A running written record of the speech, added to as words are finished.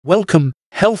Welcome,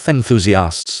 health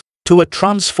enthusiasts, to a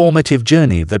transformative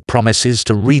journey that promises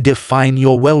to redefine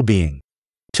your well-being.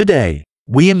 Today,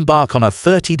 we embark on a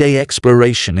 30-day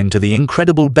exploration into the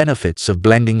incredible benefits of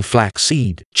blending flax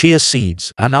seed, chia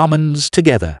seeds, and almonds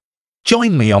together.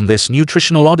 Join me on this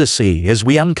nutritional odyssey as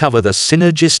we uncover the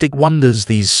synergistic wonders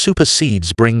these super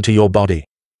seeds bring to your body.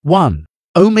 1.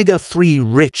 Omega-3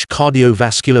 rich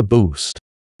cardiovascular boost.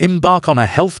 Embark on a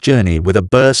health journey with a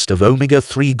burst of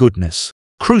omega-3 goodness,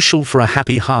 crucial for a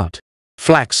happy heart.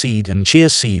 Flaxseed and chia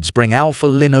seeds bring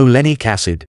alpha-linolenic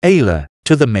acid, ALA,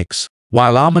 to the mix,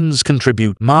 while almonds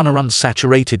contribute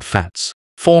monounsaturated fats,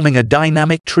 forming a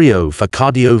dynamic trio for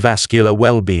cardiovascular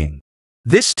well-being.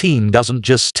 This team doesn't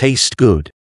just taste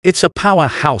good, it's a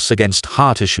powerhouse against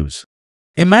heart issues.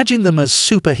 Imagine them as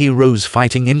superheroes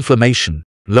fighting inflammation,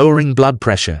 lowering blood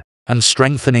pressure, and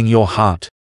strengthening your heart.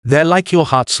 They're like your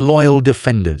heart's loyal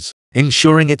defenders,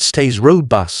 ensuring it stays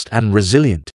robust and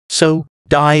resilient. So,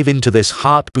 dive into this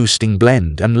heart-boosting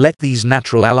blend and let these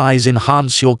natural allies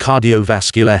enhance your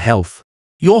cardiovascular health.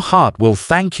 Your heart will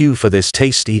thank you for this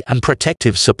tasty and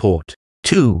protective support.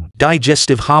 2.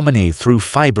 Digestive harmony through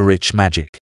fiber-rich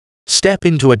magic. Step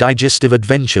into a digestive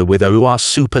adventure with OR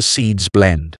Super Seeds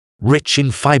blend, rich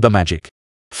in fiber magic.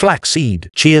 Flaxseed,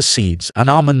 chia seeds, and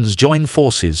almonds join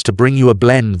forces to bring you a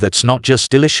blend that's not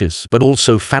just delicious but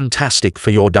also fantastic for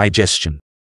your digestion.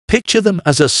 Picture them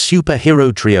as a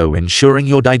superhero trio ensuring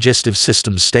your digestive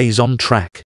system stays on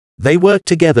track. They work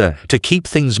together to keep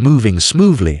things moving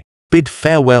smoothly, bid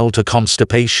farewell to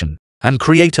constipation, and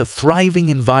create a thriving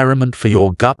environment for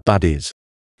your gut buddies.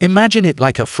 Imagine it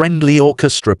like a friendly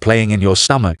orchestra playing in your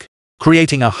stomach,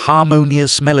 creating a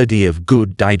harmonious melody of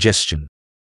good digestion.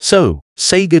 So,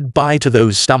 say goodbye to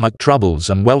those stomach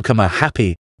troubles and welcome a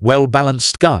happy,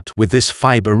 well-balanced gut with this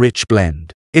fiber-rich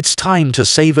blend. It's time to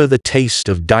savor the taste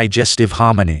of digestive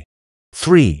harmony.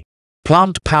 3.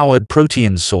 Plant-powered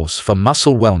protein source for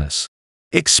muscle wellness.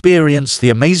 Experience the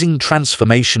amazing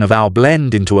transformation of our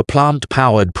blend into a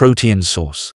plant-powered protein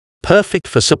source, perfect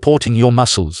for supporting your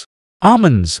muscles.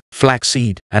 Almonds,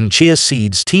 flaxseed, and chia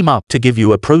seeds team up to give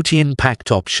you a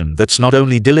protein-packed option that's not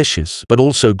only delicious but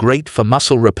also great for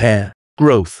muscle repair,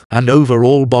 growth, and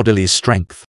overall bodily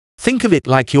strength. Think of it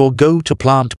like your go-to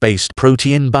plant-based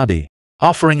protein buddy,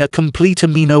 offering a complete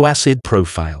amino acid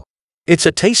profile. It's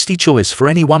a tasty choice for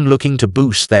anyone looking to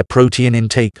boost their protein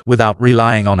intake without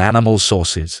relying on animal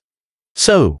sources.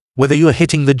 So, whether you're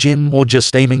hitting the gym or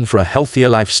just aiming for a healthier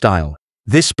lifestyle,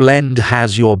 this blend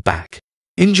has your back.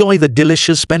 Enjoy the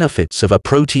delicious benefits of a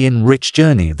protein-rich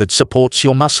journey that supports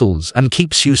your muscles and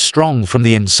keeps you strong from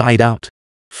the inside out.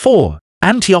 4.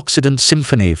 Antioxidant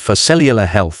symphony for cellular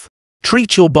health.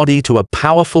 Treat your body to a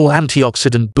powerful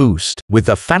antioxidant boost with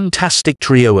the fantastic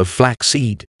trio of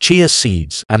flaxseed, chia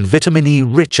seeds, and vitamin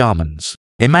E-rich almonds.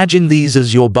 Imagine these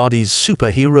as your body's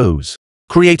superheroes,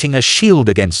 creating a shield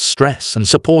against stress and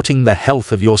supporting the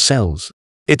health of your cells.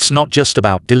 It's not just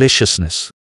about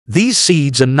deliciousness. These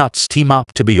seeds and nuts team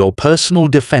up to be your personal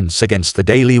defense against the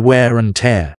daily wear and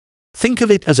tear. Think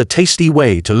of it as a tasty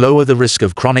way to lower the risk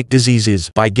of chronic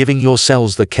diseases by giving your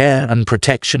cells the care and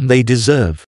protection they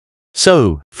deserve.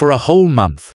 So, for a whole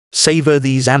month, savor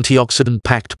these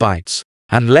antioxidant-packed bites,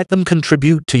 and let them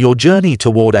contribute to your journey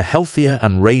toward a healthier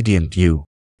and radiant you.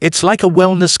 It's like a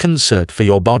wellness concert for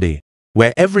your body,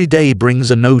 where every day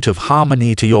brings a note of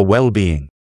harmony to your well-being.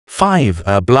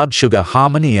 5. Blood sugar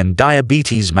harmony and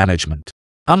diabetes management.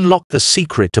 Unlock the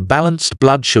secret to balanced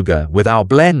blood sugar with our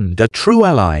blend, a true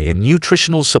ally in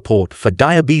nutritional support for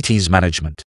diabetes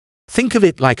management. Think of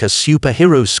it like a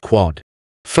superhero squad.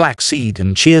 Flaxseed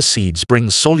and chia seeds bring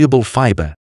soluble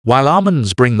fiber, while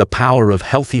almonds bring the power of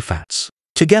healthy fats.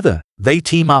 Together, they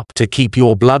team up to keep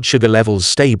your blood sugar levels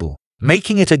stable,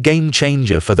 making it a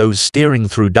game-changer for those steering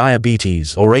through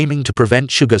diabetes or aiming to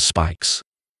prevent sugar spikes.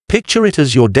 Picture it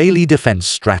as your daily defense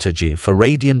strategy for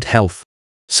radiant health.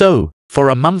 So, for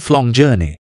a month-long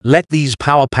journey, let these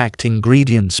power-packed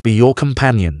ingredients be your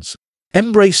companions.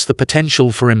 Embrace the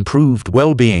potential for improved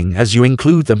well-being as you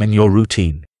include them in your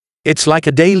routine. It's like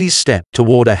a daily step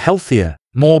toward a healthier,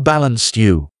 more balanced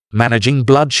you, managing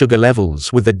blood sugar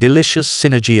levels with the delicious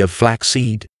synergy of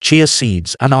flaxseed, chia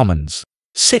seeds, and almonds.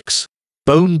 6.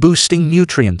 Bone-boosting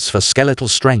nutrients for skeletal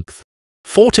strength.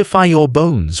 Fortify your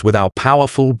bones with our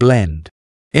powerful blend.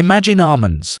 Imagine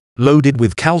almonds, loaded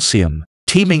with calcium,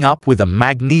 teaming up with a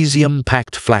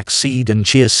magnesium-packed flaxseed and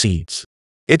chia seeds.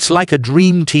 It's like a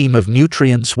dream team of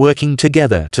nutrients working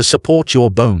together to support your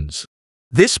bones.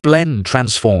 This blend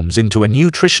transforms into a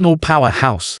nutritional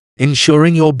powerhouse,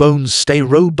 ensuring your bones stay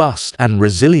robust and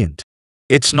resilient.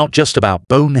 It's not just about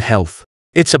bone health,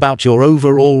 it's about your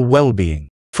overall well-being.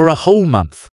 For a whole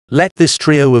month, let this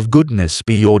trio of goodness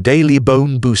be your daily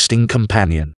bone-boosting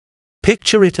companion.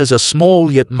 Picture it as a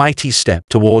small yet mighty step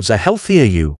towards a healthier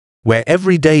you, where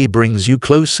every day brings you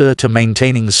closer to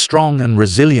maintaining strong and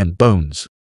resilient bones.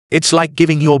 It's like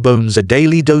giving your bones a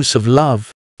daily dose of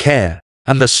love, care,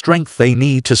 and the strength they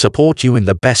need to support you in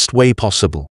the best way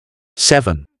possible.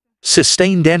 7.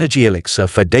 Sustained Energy Elixir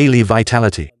for Daily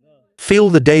Vitality. Feel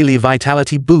the daily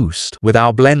vitality boost with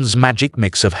our blend's magic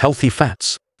mix of healthy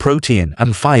fats, protein,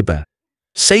 and fiber.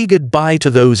 Say goodbye to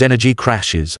those energy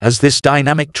crashes as this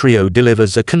dynamic trio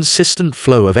delivers a consistent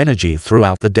flow of energy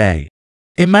throughout the day.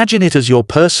 Imagine it as your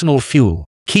personal fuel,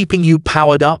 keeping you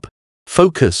powered up,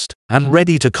 focused, and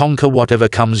ready to conquer whatever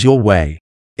comes your way.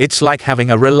 It's like having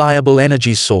a reliable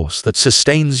energy source that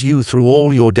sustains you through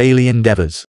all your daily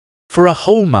endeavors. For a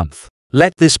whole month,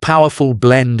 let this powerful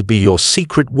blend be your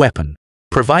secret weapon,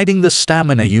 providing the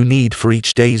stamina you need for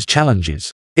each day's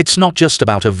challenges. It's not just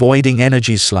about avoiding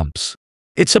energy slumps.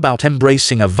 It's about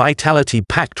embracing a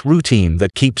vitality-packed routine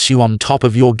that keeps you on top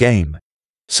of your game.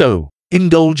 So,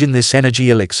 indulge in this energy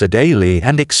elixir daily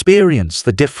and experience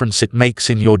the difference it makes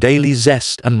in your daily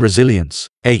zest and resilience.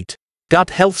 8.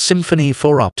 Gut Health Symphony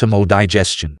for Optimal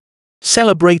Digestion.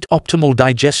 Celebrate optimal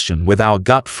digestion with our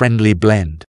gut-friendly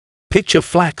blend. Picture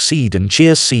Flax Seed and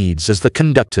Chia Seeds as the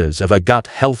conductors of a gut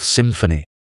health symphony.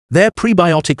 Their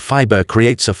prebiotic fiber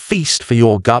creates a feast for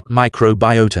your gut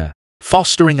microbiota,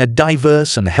 fostering a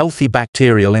diverse and healthy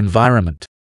bacterial environment.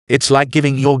 It's like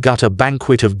giving your gut a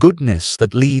banquet of goodness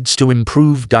that leads to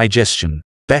improved digestion,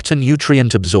 better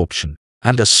nutrient absorption,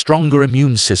 and a stronger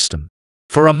immune system.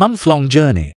 For a month-long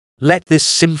journey, let this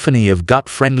symphony of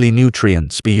gut-friendly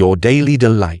nutrients be your daily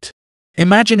delight.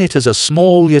 Imagine it as a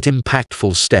small yet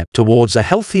impactful step towards a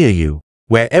healthier you,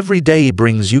 where every day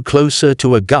brings you closer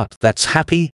to a gut that's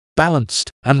happy, balanced,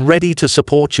 and ready to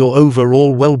support your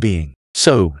overall well-being.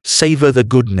 So, savor the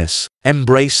goodness,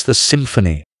 embrace the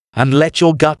symphony, and let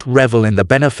your gut revel in the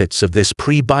benefits of this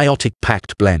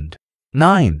prebiotic-packed blend.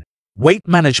 9. Weight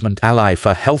Management Ally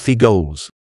for Healthy Goals.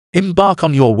 Embark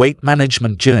on your weight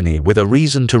management journey with a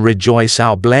reason to rejoice.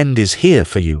 Our blend is here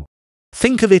for you.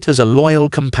 Think of it as a loyal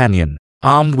companion,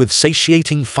 armed with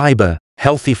satiating fiber,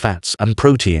 healthy fats, and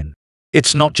protein.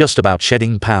 It's not just about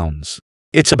shedding pounds.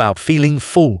 It's about feeling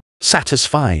full,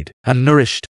 satisfied, and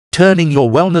nourished, turning your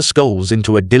wellness goals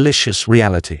into a delicious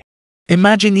reality.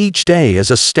 Imagine each day as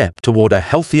a step toward a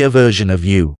healthier version of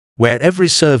you, where every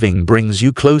serving brings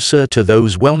you closer to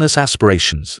those wellness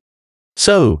aspirations.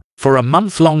 So, for a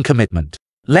month-long commitment,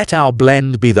 let our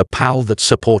blend be the pal that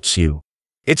supports you.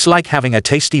 It's like having a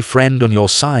tasty friend on your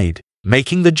side,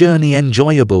 making the journey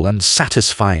enjoyable and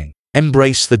satisfying.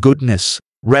 Embrace the goodness,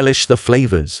 relish the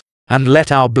flavors, and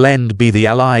let our blend be the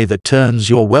ally that turns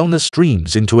your wellness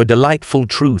dreams into a delightful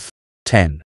truth.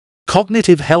 10.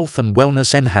 Cognitive Health and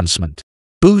Wellness Enhancement.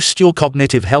 Boost your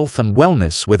cognitive health and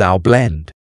wellness with our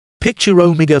blend. Picture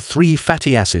omega-3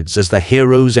 fatty acids as the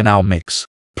heroes in our mix,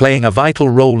 playing a vital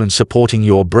role in supporting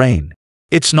your brain.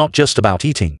 It's not just about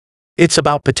eating. It's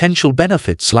about potential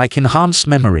benefits like enhanced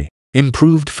memory,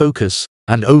 improved focus,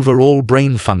 and overall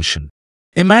brain function.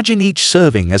 Imagine each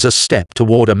serving as a step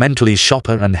toward a mentally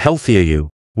sharper and healthier you,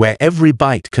 where every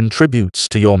bite contributes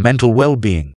to your mental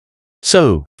well-being.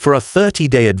 So, for a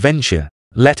 30-day adventure,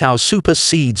 let our Super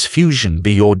Seeds Fusion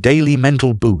be your daily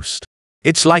mental boost.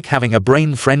 It's like having a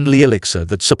brain-friendly elixir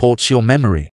that supports your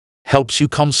memory, helps you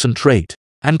concentrate,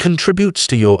 and contributes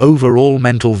to your overall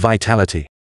mental vitality.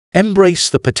 Embrace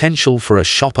the potential for a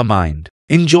sharper mind,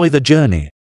 enjoy the journey,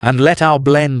 and let our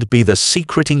blend be the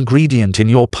secret ingredient in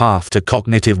your path to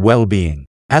cognitive well-being.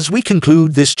 As we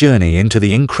conclude this journey into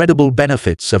the incredible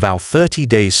benefits of our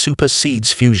 30-day Super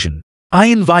Seeds Fusion, I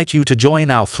invite you to join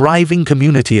our thriving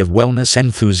community of wellness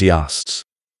enthusiasts.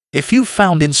 If you've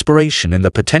found inspiration in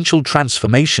the potential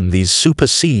transformation these super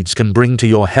seeds can bring to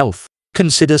your health,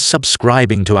 consider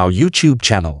subscribing to our YouTube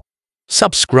channel.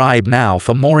 Subscribe now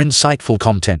for more insightful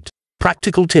content,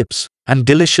 practical tips, and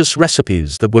delicious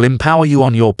recipes that will empower you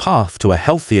on your path to a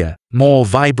healthier, more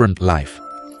vibrant life.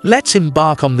 Let's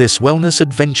embark on this wellness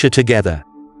adventure together.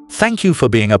 Thank you for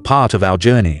being a part of our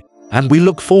journey, and we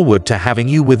look forward to having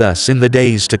you with us in the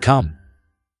days to come.